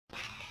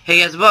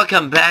Hey guys,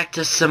 welcome back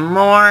to some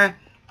more...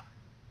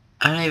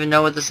 I don't even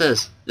know what this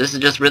is. This is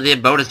just really a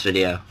bonus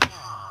video.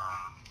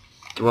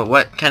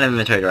 What kind of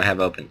inventory do I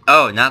have open?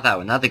 Oh, not that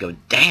one, not the go.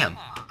 Damn!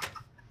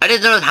 I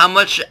didn't notice how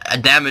much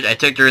damage I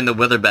took during the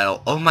Wither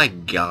battle. Oh my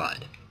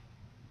god.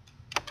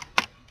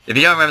 If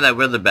you don't remember that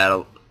Wither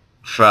battle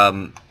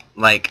from,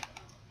 like,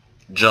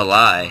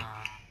 July,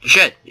 you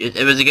should.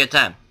 It was a good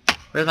time.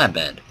 Where's my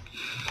bed?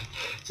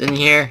 It's in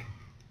here.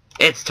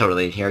 It's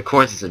totally in here. Of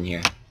course it's in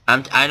here.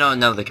 I don't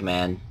know the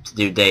command to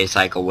do day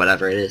cycle,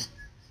 whatever it is.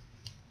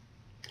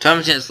 So I'm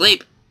just gonna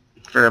sleep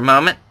for a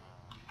moment.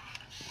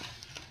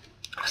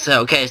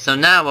 So, okay, so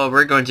now what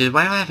we're going to do...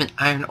 Why do I have an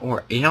iron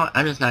ore? You know what?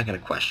 I'm just not gonna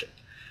question.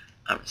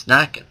 I'm just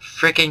not gonna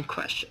freaking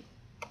question.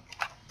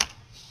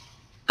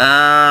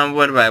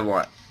 What do I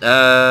want?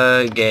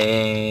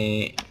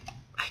 Game...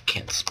 I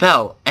can't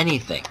spell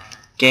anything.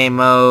 Game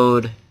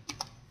mode...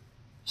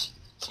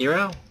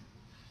 0?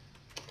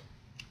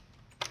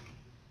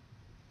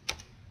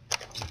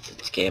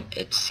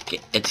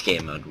 It's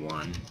game mode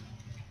 1.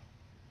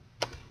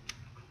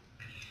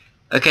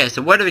 Okay,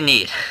 so what do we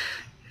need?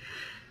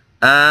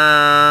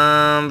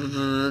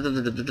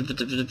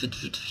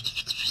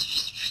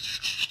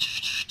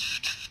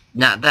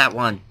 Not that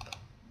one.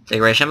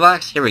 Decoration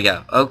blocks? Here we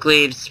go. Oak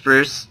leaves,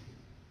 spruce.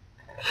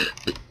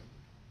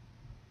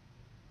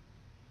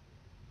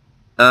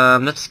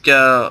 Let's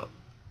go.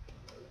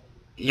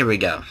 Here we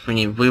go.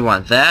 We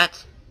want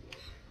that.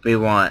 We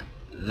want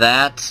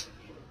that.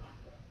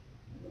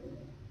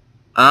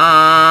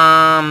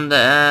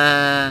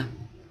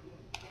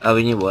 Oh,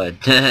 we need wood.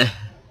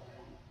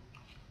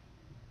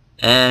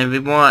 And we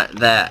want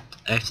that.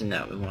 Actually,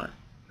 no, we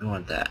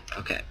want that.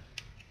 Okay.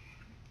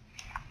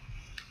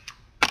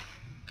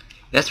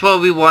 That's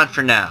what we want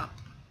for now.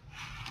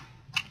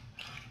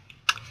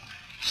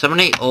 So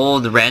many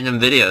old random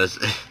videos.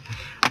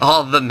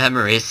 All the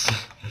memories.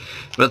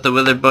 With the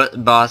Wither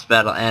boss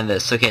battle and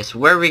this. Okay, so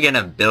where are we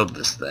gonna build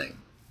this thing?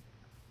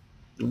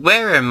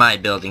 Where am I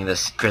building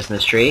this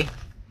Christmas tree?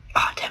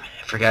 Oh, damn it,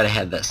 I forgot I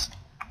had this.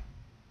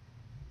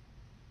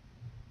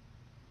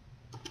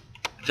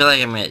 I feel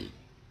like I'm gonna...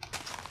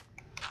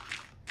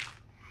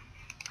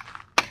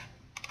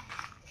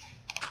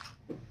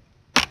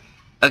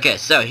 Okay,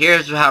 so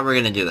here's how we're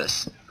gonna do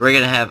this. We're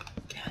gonna have...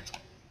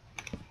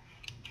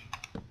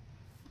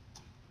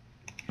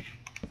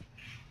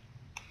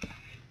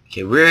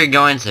 Okay, we're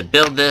going to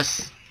build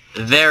this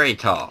very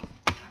tall.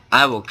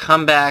 I will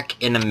come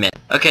back in a minute.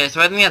 Okay, so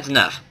I think that's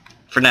enough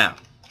for now.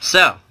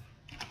 So...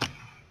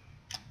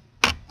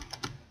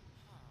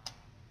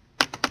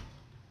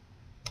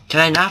 Can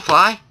I not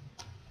fly?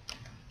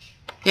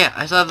 Yeah,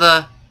 I saw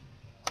the...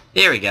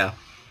 Here we go.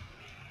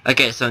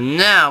 Okay, so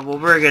now what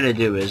we're going to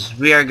do is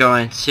we are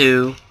going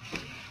to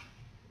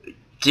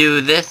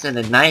do this in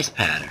a nice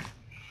pattern.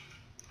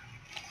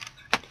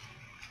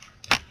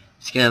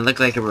 It's going to look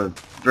like a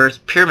reverse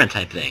pyramid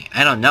type thing.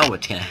 I don't know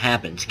what's going to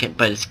happen,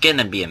 but it's going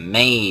to be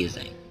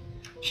amazing.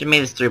 Should have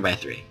made this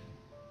 3x3.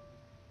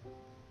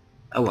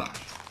 Oh well.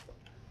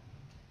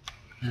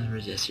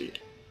 Where's yesterday?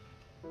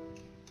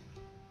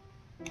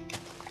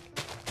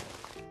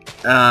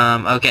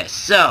 Okay,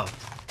 so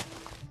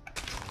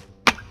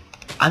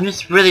I'm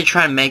just really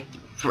trying to make...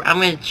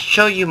 I'm going to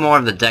show you more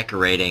of the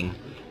decorating,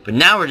 but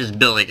now we're just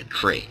building a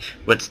tree.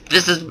 That's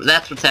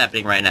what's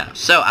happening right now.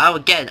 So,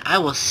 I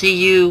will see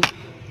you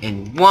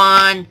in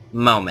one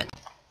moment.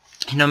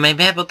 You know,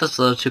 maybe I built this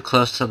a little too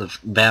close to the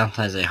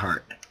Valentine's Day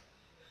heart.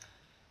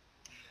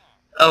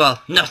 Oh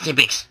well, no sneak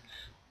peeks.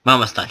 I'm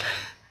almost done.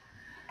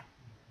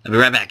 I'll be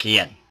right back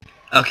again.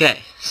 Okay,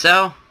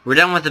 so, we're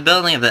done with the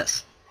building of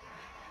this.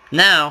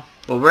 Now,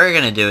 what we're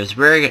gonna do is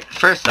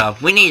first off,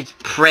 we need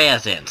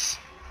presents.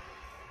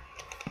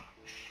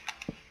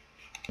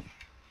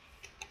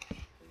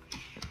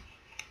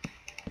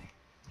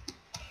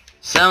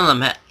 Some of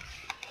them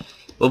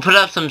we'll put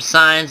up some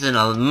signs in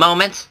a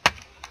moment.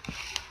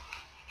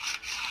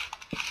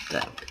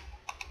 That way.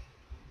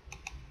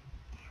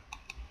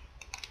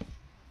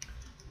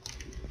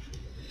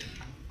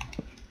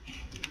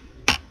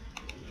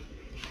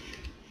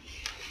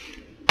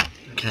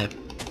 Can I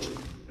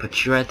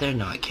put you right there?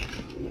 No, I can't.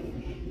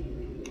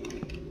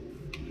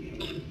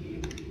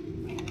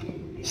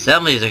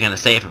 Some of these are gonna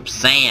say from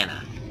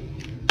Santa.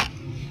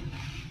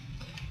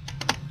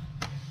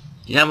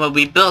 You know what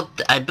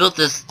I built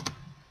this...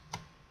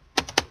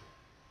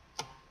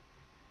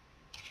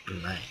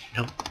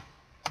 Nope.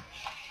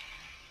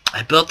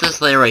 I built this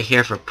layer right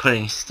here for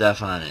putting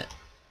stuff on it.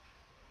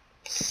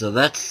 So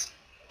that's...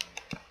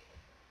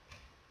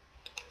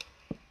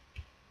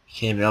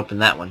 Can't even open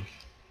that one.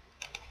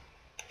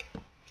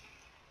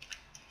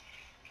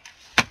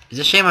 It's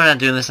a shame I'm not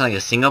doing this on like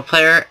a single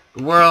player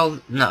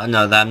world. No,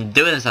 I'm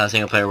doing this on a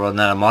single player world,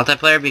 not a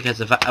multiplayer,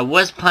 because if I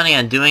was planning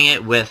on doing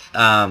it with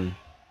a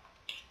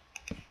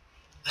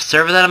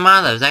server that I'm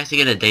on, I was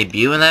actually going to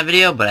debut in that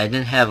video, but I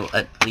didn't have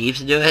leave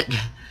to do it.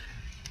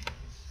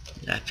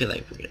 I feel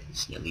like we're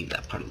just going to leave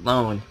that part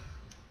alone.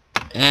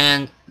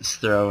 And let's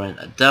throw in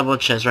a double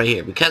chest right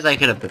here, because I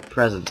could have put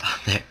presents on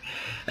there.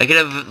 I could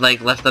have like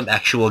left them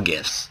actual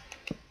gifts.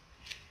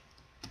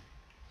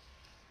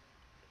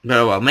 But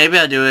oh well, maybe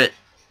I'll do it.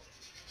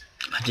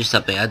 I'll do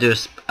something. I'll do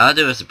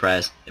a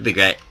surprise. It'd be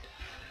great.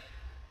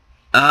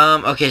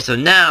 Okay, so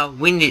now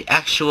we need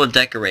actual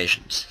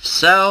decorations.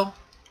 So,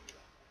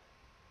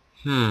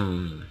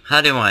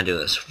 how do you want to do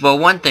this? Well,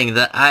 one thing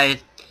that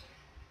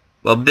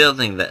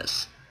building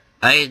this,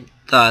 I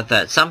thought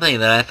that something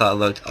that I thought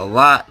looked a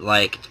lot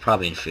like, it's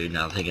probably in food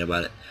now thinking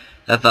about it,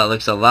 I thought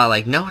looks a lot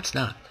like, no it's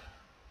not.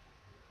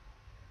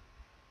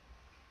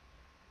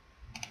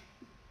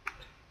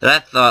 That I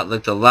thought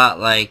looked a lot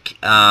like,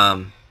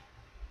 fire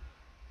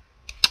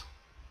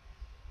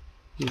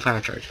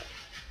charge.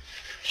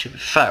 Should be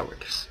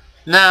fireworks.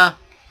 No.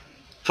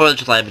 4th of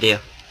July video.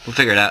 We'll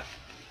figure it out.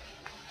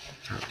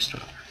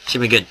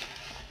 Should be good.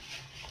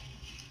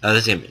 Oh,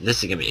 this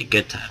is gonna be a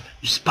good time.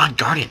 You spawned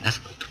Guardian. That's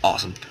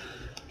awesome.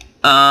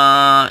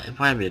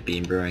 Why would it be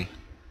in brewing?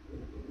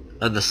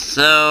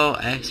 Oh,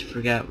 I actually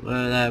forgot what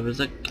I was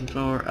looking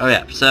for. Oh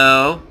yeah.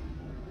 So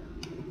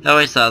I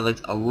always thought it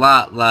looked a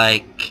lot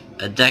like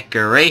a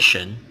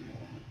decoration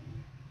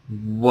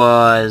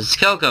was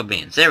cocoa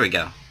beans. There we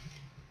go.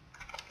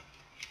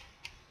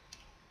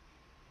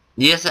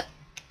 Yes,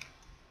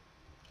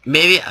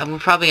 maybe I'm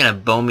probably gonna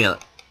bone meal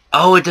it.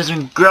 Oh, it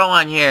doesn't grow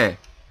on here.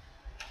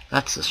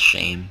 That's a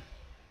shame.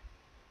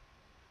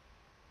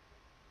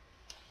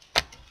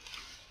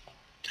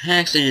 I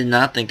actually did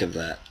not think of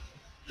that.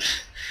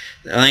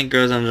 It only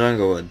grows on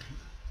junglewood.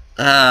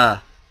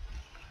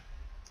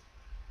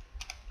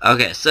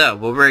 Okay, so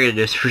what we're gonna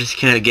do is we're just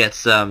gonna get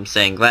some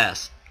stained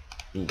glass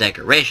and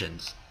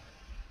decorations.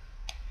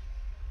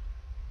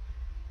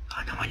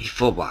 Oh no, I need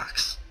full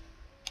blocks.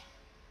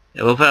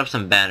 Yeah, we'll put up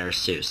some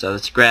banners too. So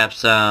let's grab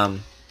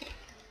some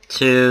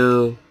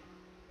 2,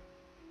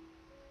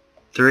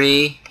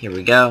 3. Here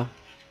we go.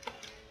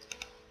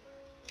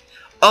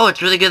 Oh,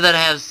 it's really good that it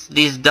has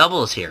these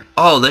doubles here.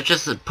 Oh, let's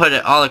just put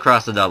it all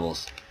across the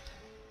doubles.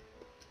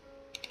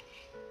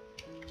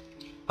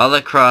 All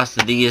across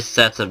these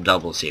sets of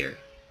doubles here.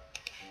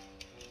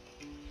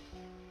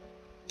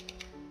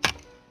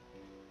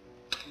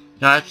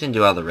 No, I'm just gonna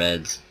do all the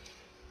reds.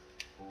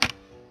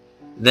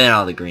 Then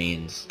all the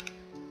greens.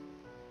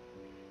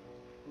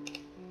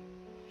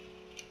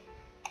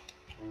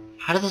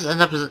 How did this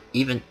end up as an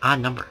even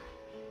odd number?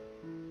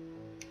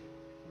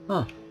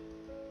 Huh.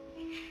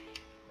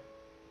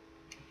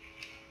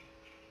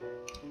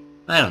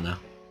 I don't know.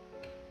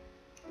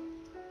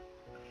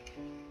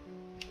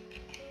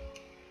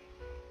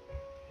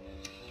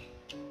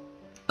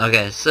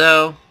 Okay,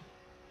 so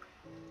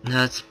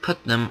let's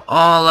put them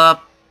all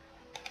up.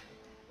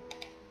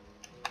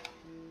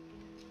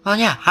 Oh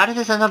yeah, how did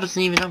this end up as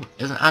an even number?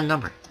 As an odd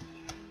number?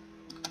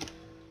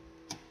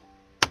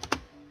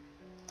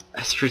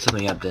 I screwed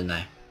something up, didn't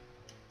I?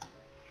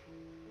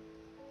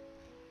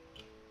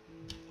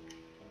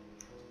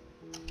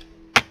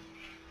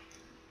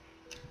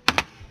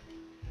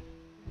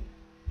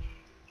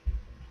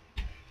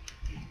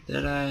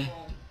 Did I?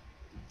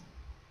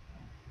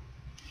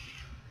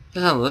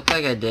 Doesn't look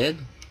like I did.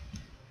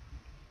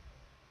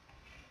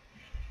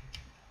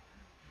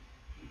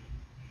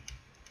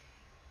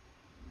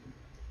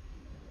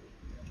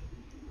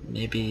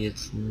 Maybe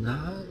it's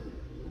not?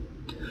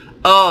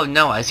 Oh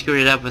no, I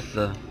screwed it up with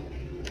the...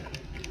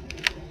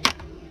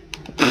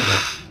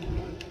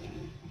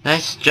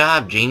 Nice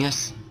job,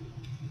 genius.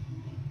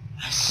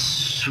 I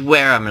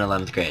swear I'm in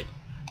 11th grade.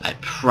 I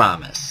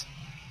promise.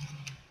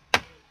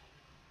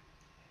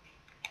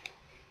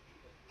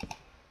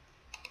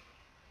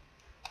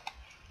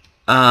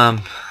 I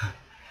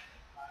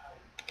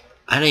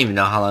don't even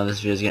know how long this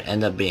video is going to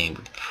end up being,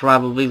 but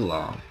probably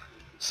long.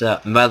 So,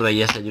 and by the way,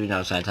 yes I do know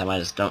it's nighttime, I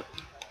just don't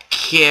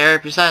care.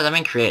 Besides, I'm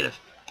in creative.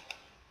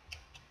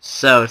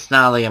 So, it's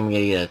not like I'm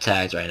going to get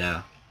attacked right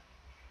now.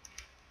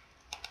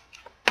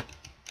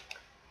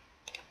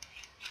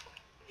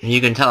 And you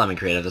can tell I'm in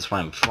creative, that's why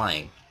I'm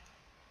flying.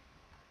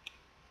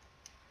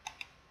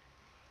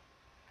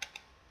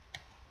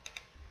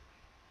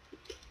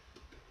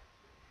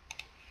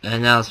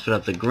 And now let's put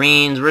up the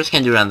greens. We're just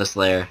going to do it on this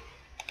layer.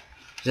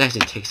 This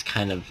actually takes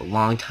kind of a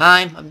long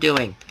time of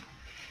doing.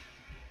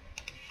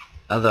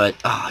 Although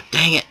oh,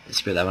 dang it! I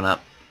screwed that one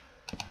up.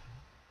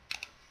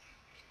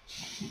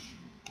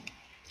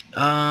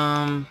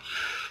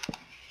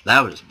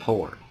 That was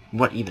poor.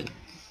 What even?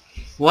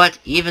 What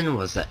even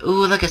was that?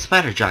 Ooh, look, a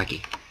spider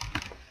jockey.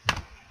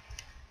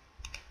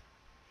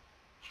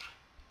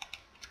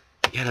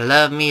 You gotta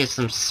love me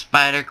some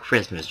spider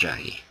Christmas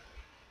jockey.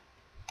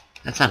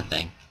 That's not a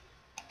thing.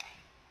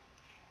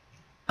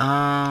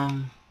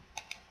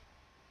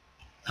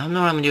 I don't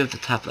know what I'm gonna do with the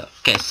top though.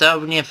 Okay, so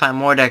we need to find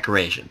more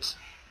decorations.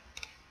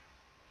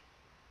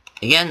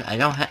 Again, I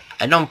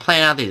don't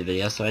plan out these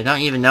videos, so I don't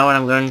even know what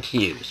I'm going to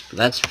use. But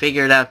let's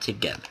figure it out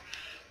together.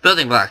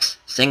 Building blocks.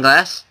 Stained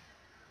glass.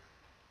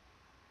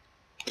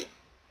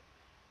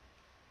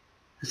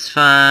 That's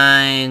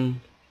fine.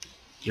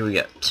 Here we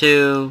go.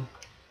 2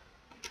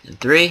 and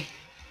 3.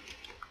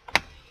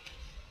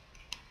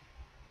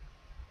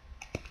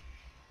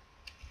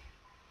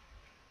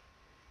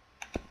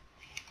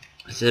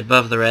 Is it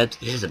above the reds?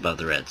 It is above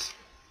the reds.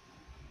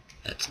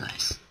 That's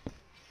nice.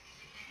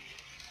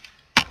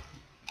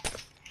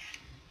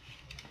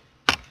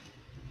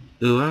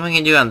 Ooh, what am I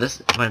gonna do on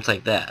this when it's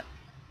like that?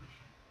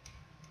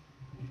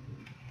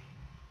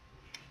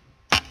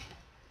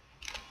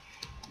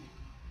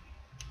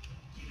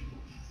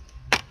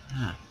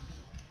 Huh.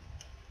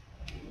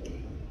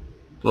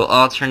 We'll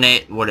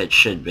alternate what it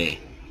should be.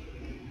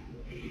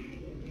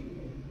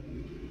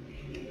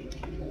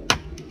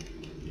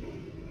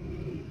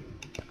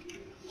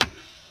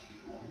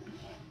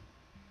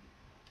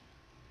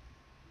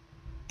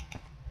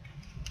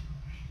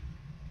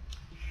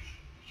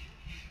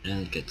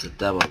 And it gets a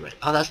double red.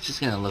 Oh, that's just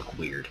gonna look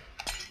weird.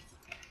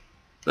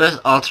 Let's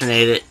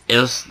alternate it. It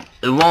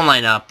won't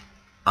line up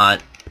on.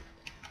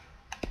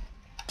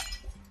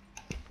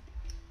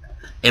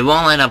 It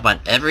won't line up on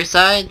every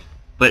side,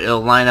 but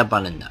it'll line up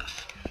on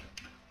enough.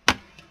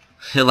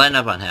 It'll line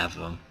up on half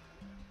of them.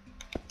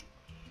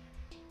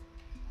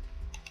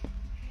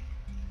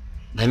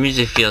 That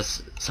music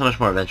feels so much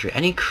more adventurous.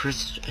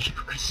 I should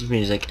put Christmas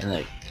music in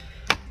the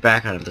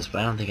background of this,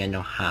 but I don't think I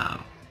know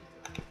how.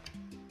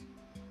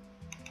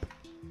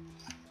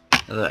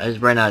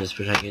 Right now, I just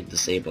wish I could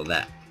disable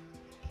that.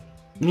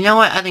 You know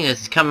what? I think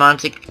this is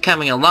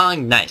coming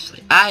along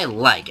nicely. I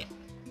like it.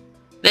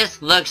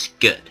 This looks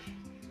good.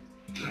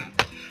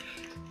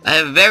 I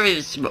have very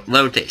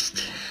low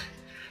taste.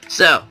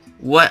 So,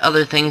 what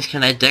other things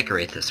can I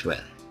decorate this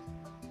with?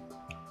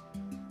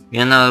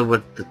 You know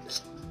what the...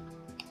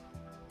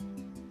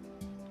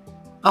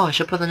 Oh, I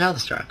should put another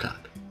star up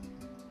top.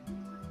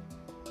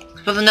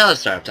 Let's put another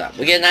star up top.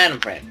 We get an item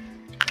frame.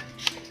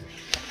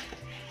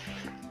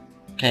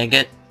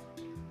 Can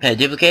I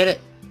duplicate it?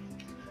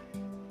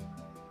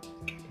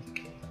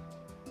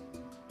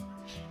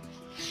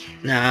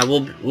 Nah,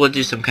 we'll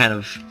do some kind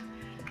of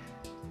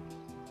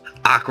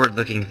awkward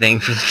looking thing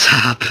for the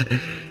top.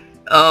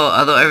 Oh,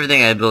 although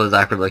everything I build is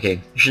awkward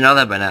looking. You should know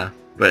that by now.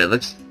 But it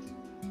looks...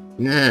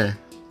 No.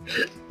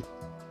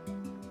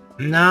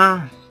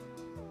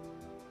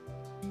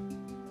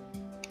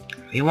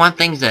 We want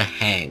things that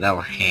hang.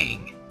 That'll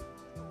hang.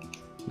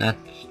 Not...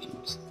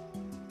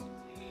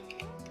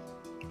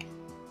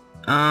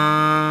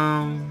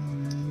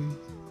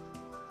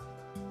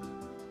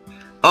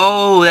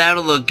 Oh,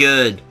 that'll look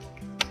good.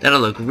 That'll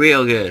look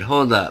real good.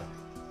 Hold up.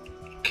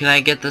 Can I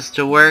get this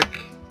to work?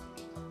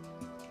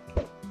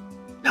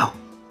 No.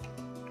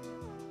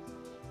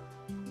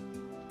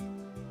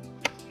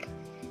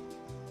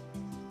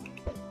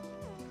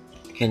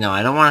 Okay, no,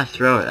 I don't want to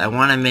throw it. I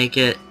want to make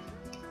it...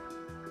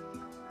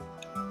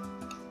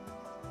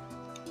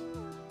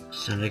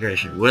 some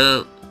decoration.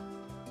 Will...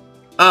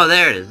 Oh,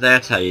 there it is.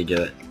 That's how you do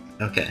it.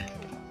 Okay.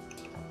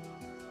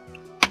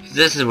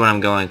 This is what I'm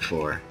going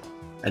for.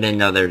 I didn't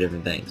know there were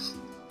different things.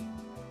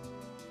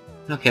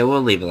 Okay,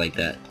 we'll leave it like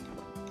that.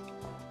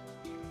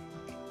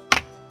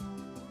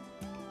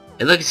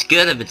 It looks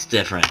good if it's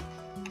different.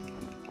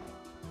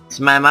 It's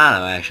my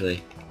motto,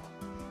 actually.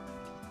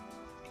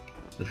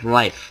 With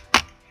life.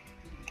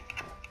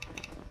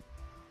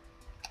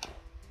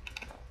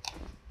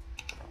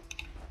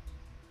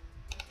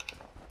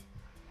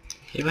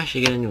 Maybe I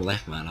should get a new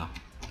life motto.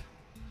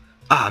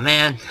 Aw,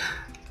 man.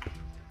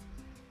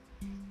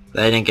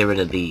 But I didn't get rid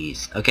of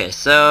these. Okay,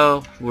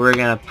 so we're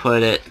gonna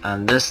put it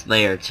on this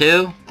layer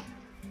too.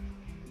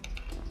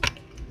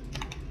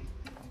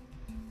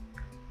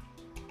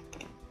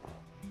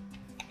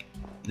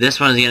 This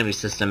one is gonna be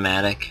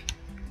systematic.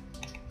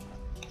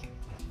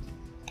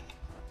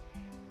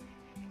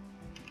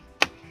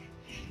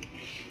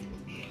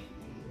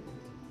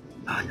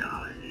 Oh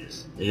no, it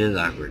is. It is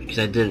awkward because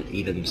I didn't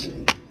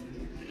even.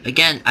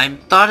 Again, I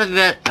thought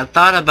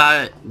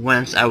about it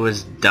once I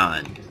was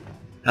done.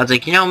 I was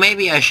like, you know,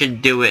 maybe I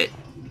should do it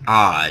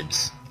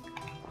odds.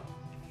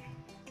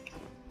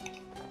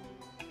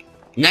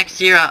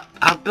 Next year,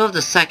 I'll build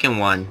a second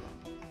one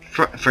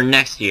for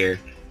next year,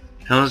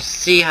 and we'll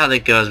see how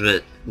that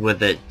goes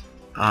with it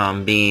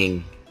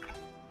being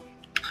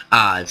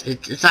odds.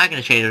 It's not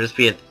gonna change. It'll just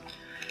be it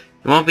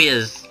won't be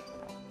as.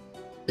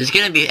 It's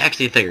gonna be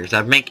actually thicker. So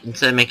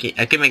instead of making,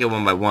 I could make it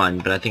 1 by 1,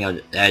 but I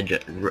think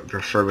I'd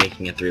prefer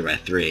making it 3 by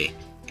 3.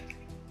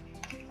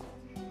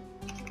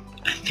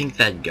 I think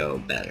that'd go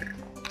better.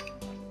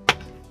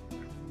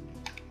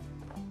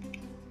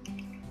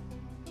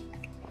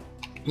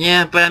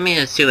 Yeah, but I mean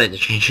it's too late to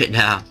change it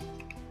now.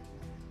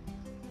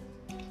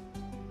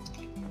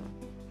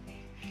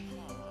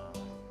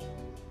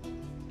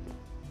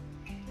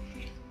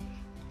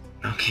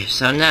 Okay,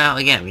 so now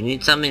again we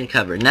need something to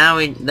cover. Now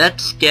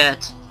let's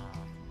get.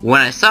 When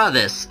I saw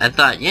this, I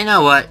thought, you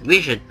know what?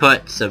 We should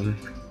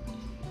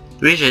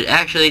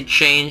actually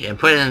change and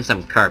put in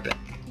some carpet.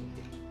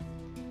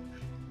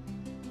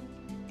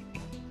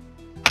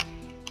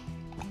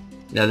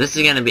 Now this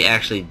is gonna be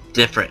actually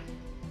different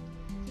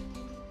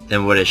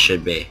than what it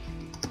should be.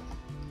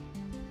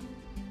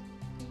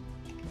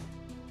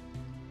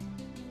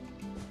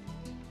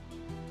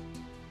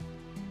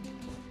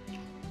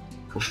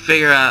 We'll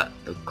figure out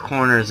the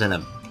corners in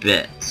a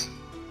bit.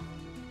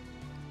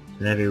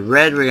 And every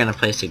red we're gonna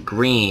place a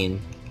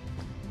green.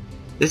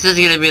 This is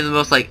gonna be the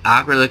most like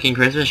awkward looking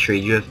Christmas tree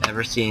you have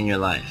ever seen in your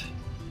life.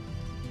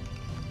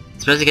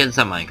 Especially because it's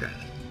on Minecraft.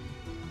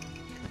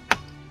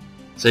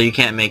 So you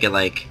can't make it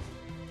like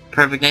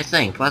perfect nice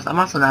thing. Plus, I'm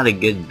also not a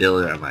good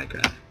builder on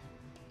Minecraft.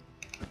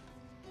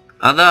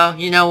 Although,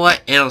 you know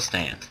what? It'll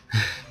stand.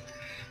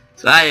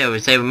 So I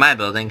always say with my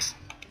buildings,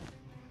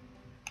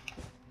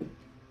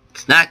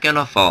 it's not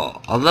gonna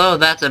fall. Although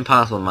that's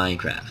impossible in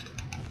Minecraft.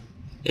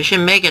 They should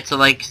make it so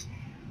like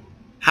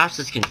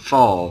houses can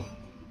fall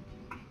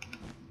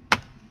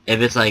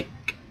if it's like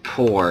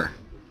poor.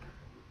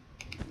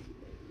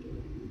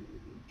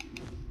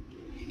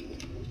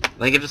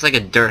 Like if it's like a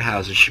dirt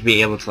house, it should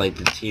be able to like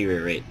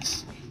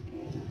deteriorate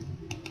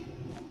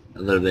a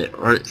little bit,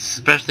 or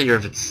especially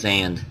if it's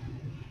sand.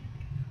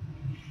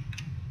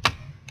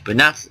 But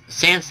not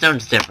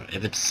sandstone's different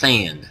if it's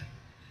sand.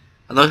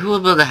 Although who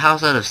will build a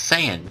house out of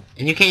sand?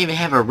 And you can't even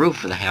have a roof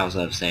for the house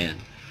out of sand.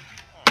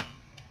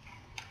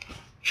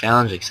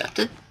 Challenge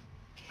accepted?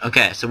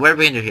 Okay, so what are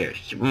we gonna do here?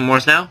 More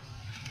snow?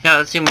 No,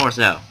 let's do more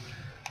snow.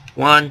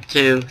 1,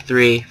 2,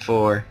 3,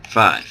 4,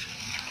 5.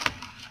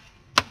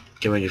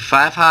 Okay, we're gonna do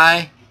 5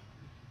 high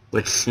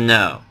with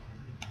snow.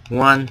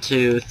 1,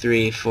 2,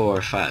 3, 4,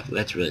 5.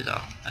 That's really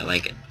tall. I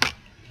like it.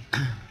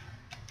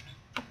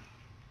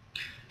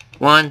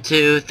 1,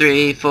 2,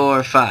 3,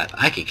 4, 5.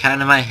 I can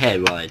count in my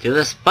head while I do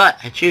this, but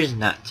I choose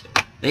not to.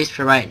 At least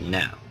for right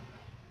now.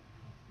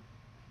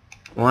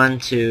 1,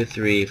 2,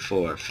 3,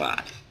 4,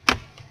 5.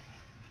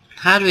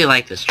 How do we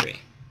like this tree?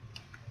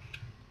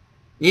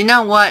 You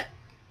know what?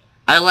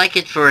 I like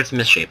it for its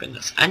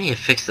misshapenness. I need to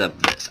fix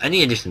up this. I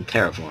need to do some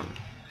terraforming.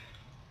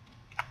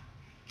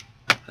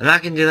 I'm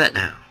not gonna do that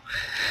now.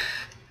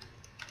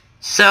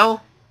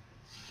 So,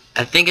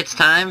 I think it's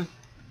time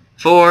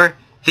for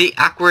the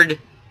awkward,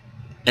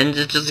 and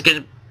it's just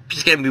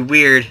gonna be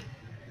weird.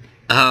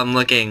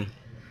 Looking.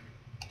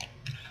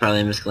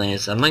 Probably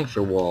miscellaneous. I'm looking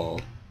for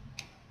wall.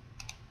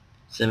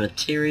 Some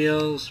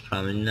materials?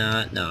 Probably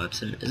not. No,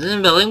 is it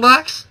in building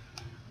blocks?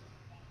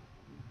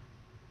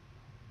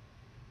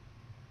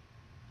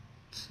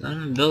 It's not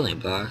in building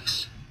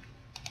blocks.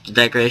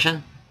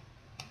 Decoration?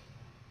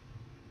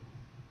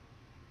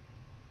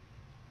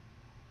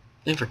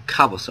 Looking for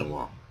cobblestone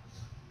wall.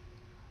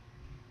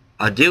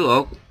 I'll do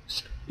oak.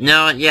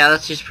 No, yeah,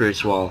 let's use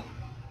spruce wall.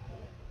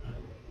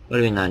 What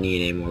do we not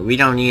need anymore? We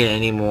don't need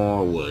any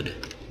more wood.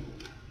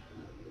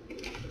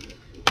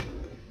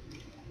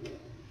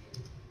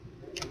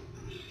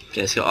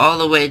 Okay, let's go all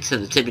the way to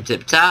the tippy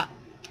tip top.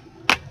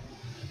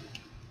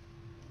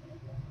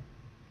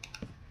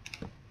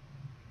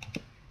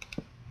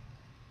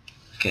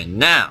 Okay,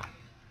 now,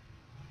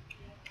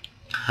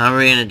 how are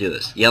we gonna do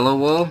this? Yellow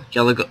wool?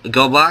 Yellow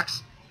gold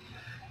blocks?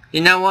 You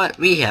know what?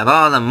 We have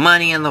all the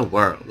money in the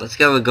world. Let's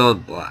go with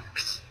gold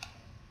blocks.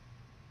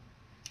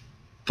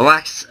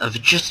 Blocks of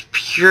just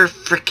pure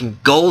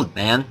freaking gold,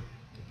 man.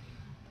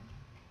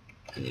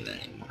 I don't need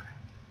that anymore.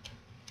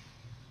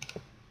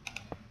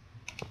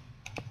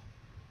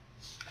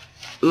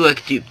 Ooh, I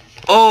could do...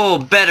 Oh,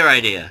 better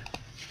idea.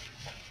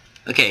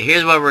 Okay,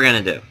 here's what we're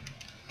gonna do.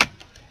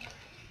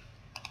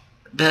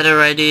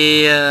 Better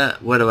idea...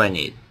 What do I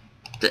need?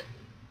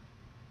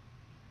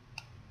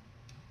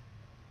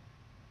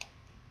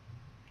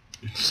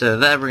 So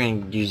that we're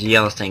going to use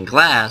yellow stained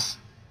glass.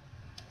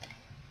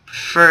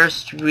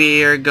 First,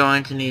 we are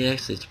going to need...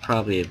 Actually, it's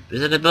probably...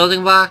 Is it a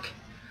building block?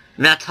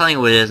 I'm not telling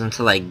you what it is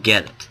until I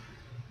get it.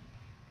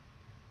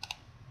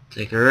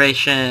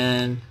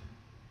 Decoration...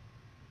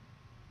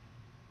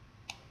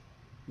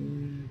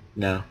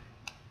 No.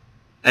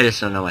 I just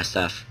don't know my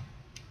stuff.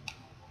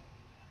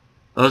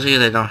 Mostly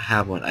because I don't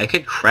have one. I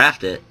could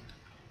craft it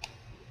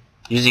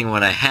using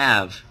what I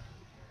have,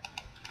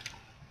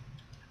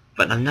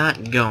 but I'm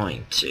not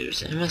going to.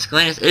 Is it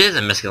miscellaneous? It is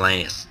a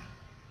miscellaneous.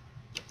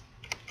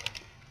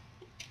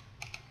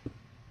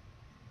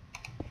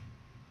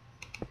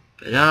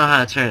 But I don't know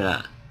how to turn it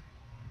on.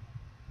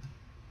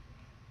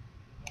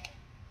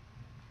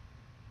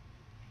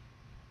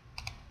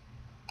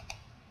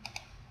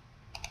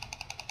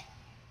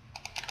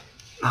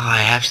 Oh,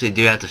 I actually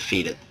do have to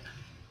feed it.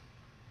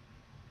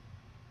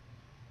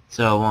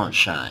 So it won't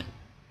shine.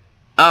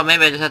 Oh,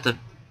 maybe I just have to...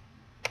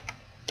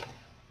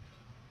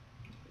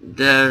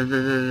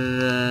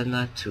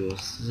 not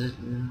tools. Is it...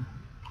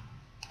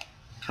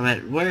 Come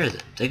at... Where is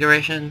it?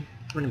 Decoration?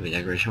 Wouldn't be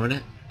decoration, would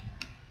it?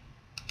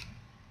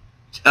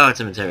 Oh, it's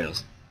in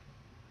materials.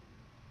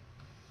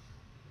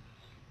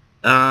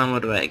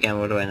 What do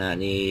I not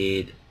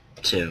need?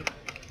 2.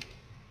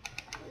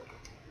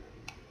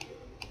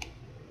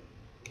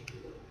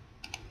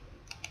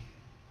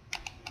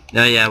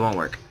 No, yeah, it won't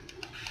work.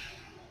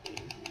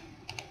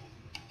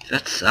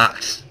 That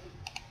sucks.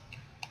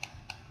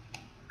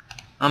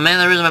 Oh man,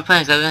 that was my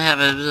plans. I didn't have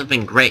it. It would have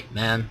been great,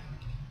 man.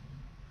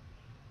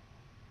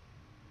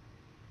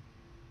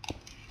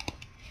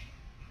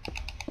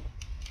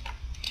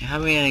 Okay, how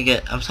are we gonna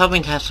get... I was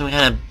hoping to have some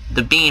kind of...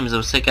 The beams that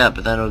would stick up,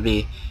 but then it would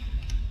be...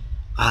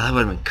 Oh, that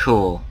would have been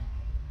cool.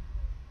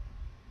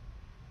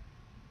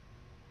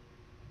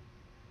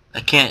 I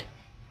can't...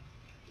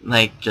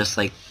 Like, just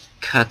like...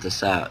 Cut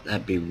this out.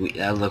 That'd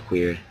look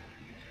weird.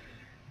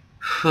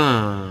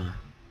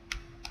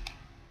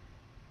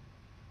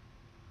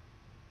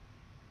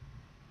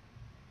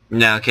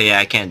 No, okay, yeah,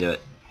 I can't do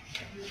it.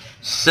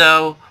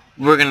 So,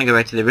 we're gonna go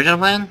back to the original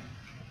plan?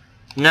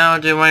 No,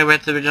 do you want to go back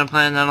to the original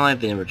plan? I don't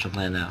like the original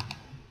plan now.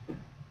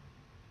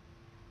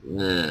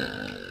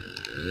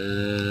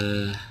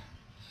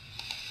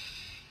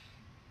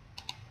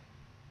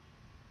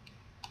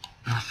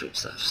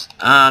 Foodstuffs.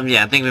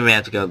 Yeah, I think we may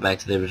have to go back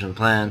to the original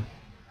plan.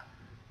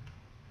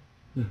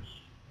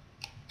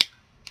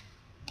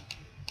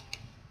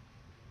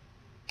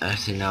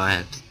 Actually, no, I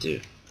have to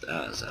do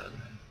 7.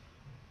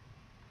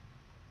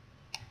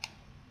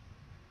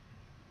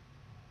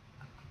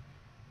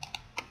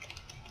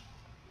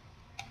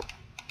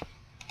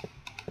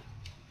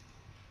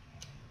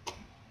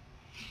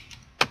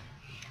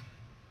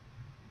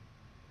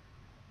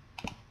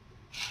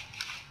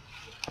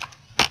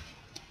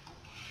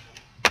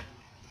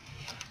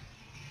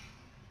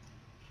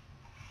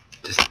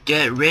 Just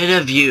get rid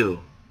of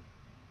you.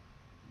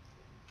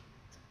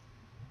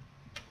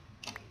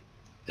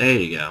 There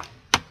you go.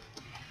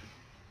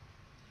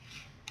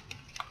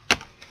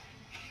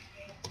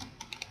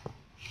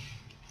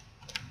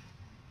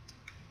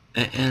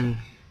 And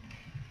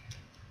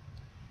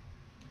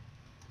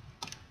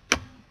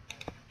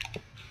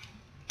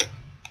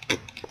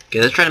okay,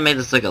 let's try to make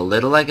this look a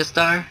little like a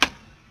star.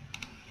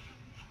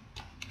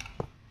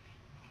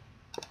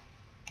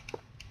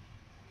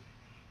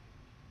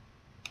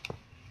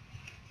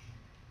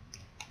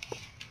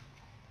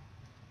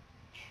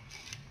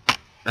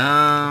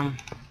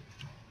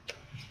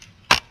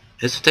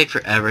 This would take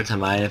forever to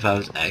mine if I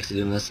was actually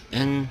doing this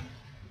in...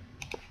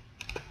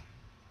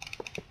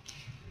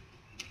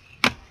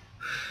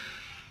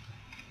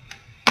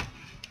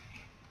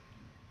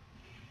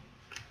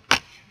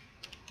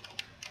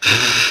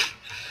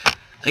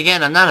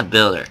 Again, I'm not a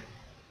builder.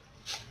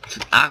 It's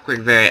an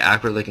awkward, very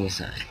awkward looking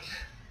sign.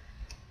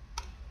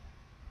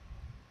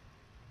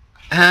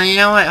 You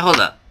know what? Hold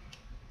up.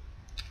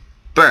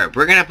 Burb.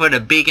 We're gonna put a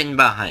beacon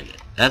behind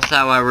it. That's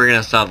how we're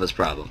gonna solve this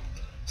problem.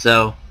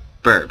 So,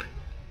 burb.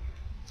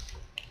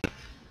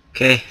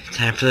 Okay,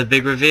 time for the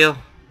big reveal.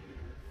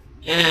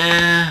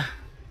 Yeah.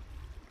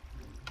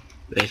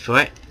 Wait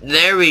for it.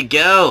 There we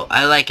go.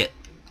 I like it.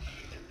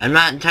 I'm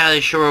not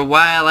entirely sure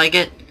why I like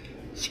it.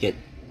 Let's get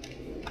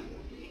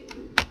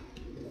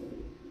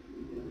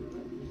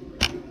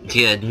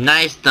a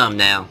nice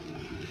thumbnail.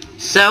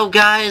 So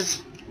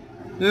guys,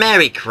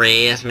 Merry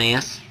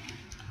Christmas.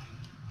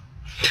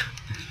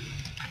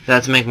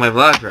 That's make my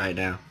vlog right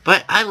now.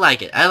 But I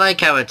like it. I like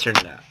how it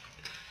turned out.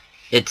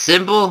 It's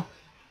simple.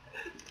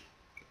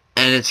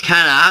 And it's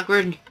kind of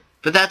awkward.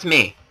 But that's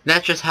me.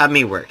 That's just how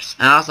me works.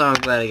 And also I'm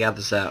glad I got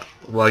this out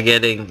while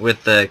getting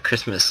with the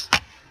Christmas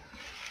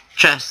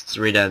chests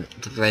redone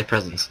to play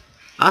presents.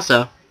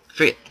 Also,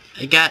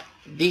 I got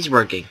these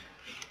working.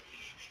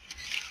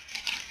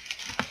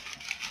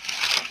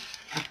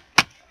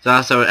 It's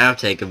also an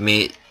outtake of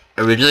me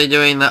originally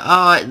doing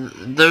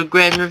the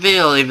grand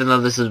reveal, even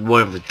though this is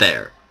one over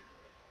there.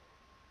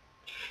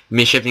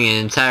 Me shifting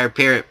an entire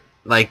pyramid,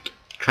 like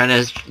trying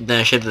to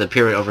then shift the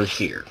pyramid over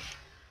here.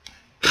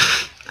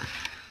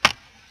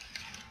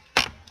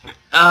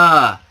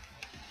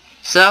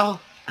 So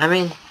I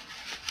mean,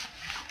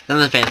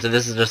 nothing fancy.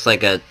 This is just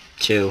like a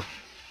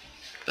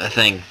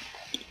thing.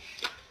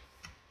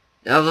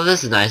 Although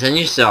this is nice, and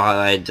you saw how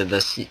I did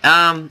this. If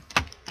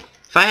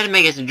I had to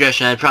make a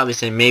suggestion, I'd probably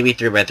say maybe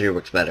 3x3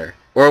 works better.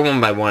 Or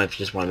 1x1 if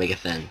you just want to make it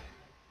thin.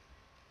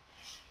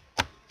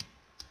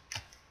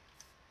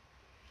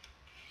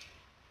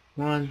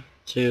 One,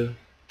 two.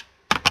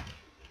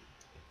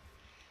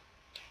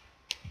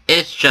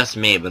 It's just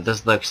me, but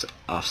this looks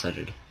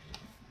offsetted.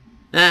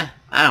 I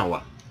don't know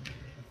what.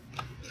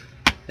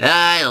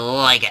 I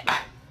like it.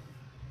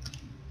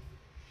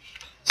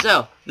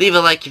 So, leave a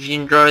like if you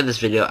enjoyed this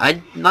video.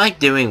 I like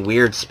doing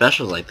weird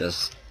specials like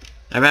this.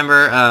 I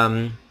remember,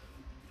 I'm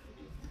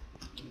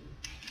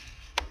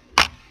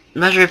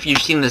not sure if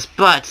you've seen this,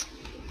 but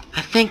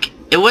I think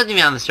it wasn't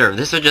even on the server.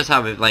 This was just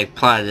how we like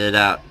plotted it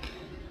out.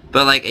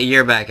 But like a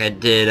year back, I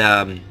did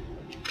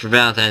for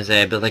Valentine's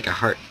Day, I built like a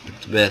heart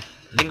with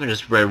I think it was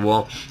just red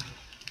wool,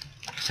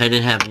 so I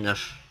didn't have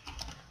enough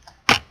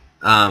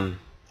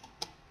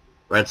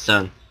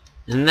redstone.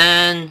 And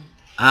then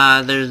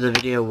there's a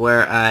video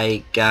where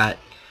I got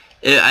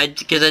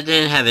because I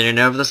didn't have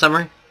internet over the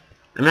summer.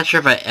 I'm not sure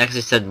if I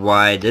actually said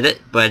why I did it,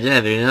 but I didn't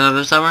have internet over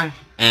the summer,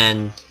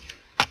 and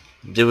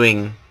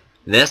doing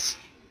this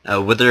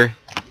wither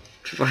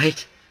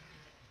fight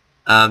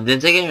didn't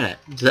take internet,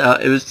 so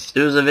it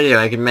was a video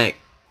I could make.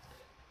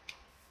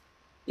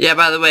 Yeah,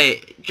 by the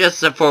way,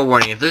 just a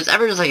forewarning, if there's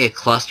ever just like a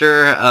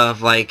cluster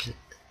of like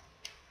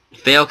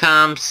fail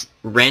comps,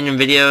 random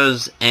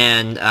videos,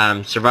 and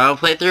survival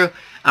playthrough,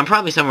 I'm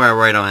probably somewhere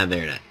where I don't have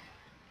internet,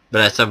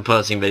 but I still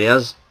posting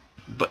videos,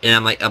 and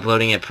I'm like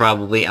uploading it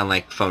probably on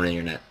like phone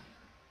internet.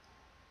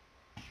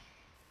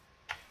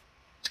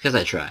 It's because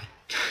I try.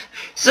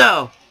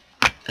 So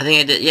I think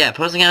I did, yeah,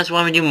 posting apps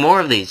want me to do more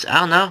of these. I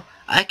don't know.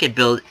 I could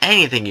build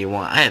anything you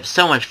want. I have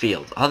so much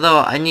field. Although,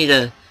 I need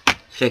to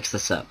fix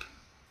this up.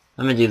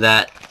 I'm gonna do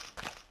that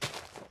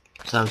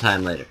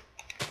sometime later.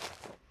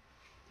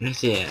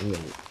 Actually, yeah, I'm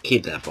gonna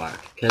keep that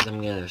block, because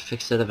I'm gonna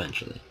fix it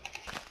eventually.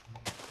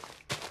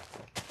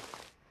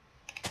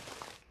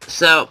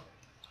 So,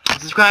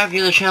 subscribe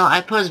to the channel.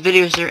 I post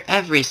videos here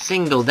every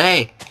single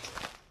day.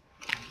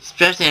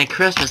 Especially on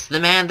Christmas.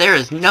 Man, there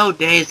is no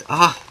days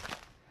off.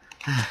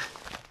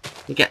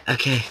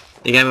 Okay.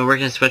 You got me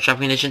working in sweatshop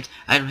conditions?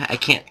 I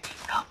can't.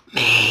 Help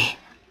me.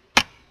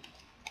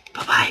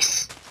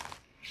 Bybyce.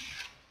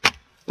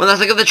 Well, let's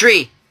look at the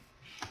tree.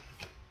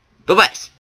 Bybyce.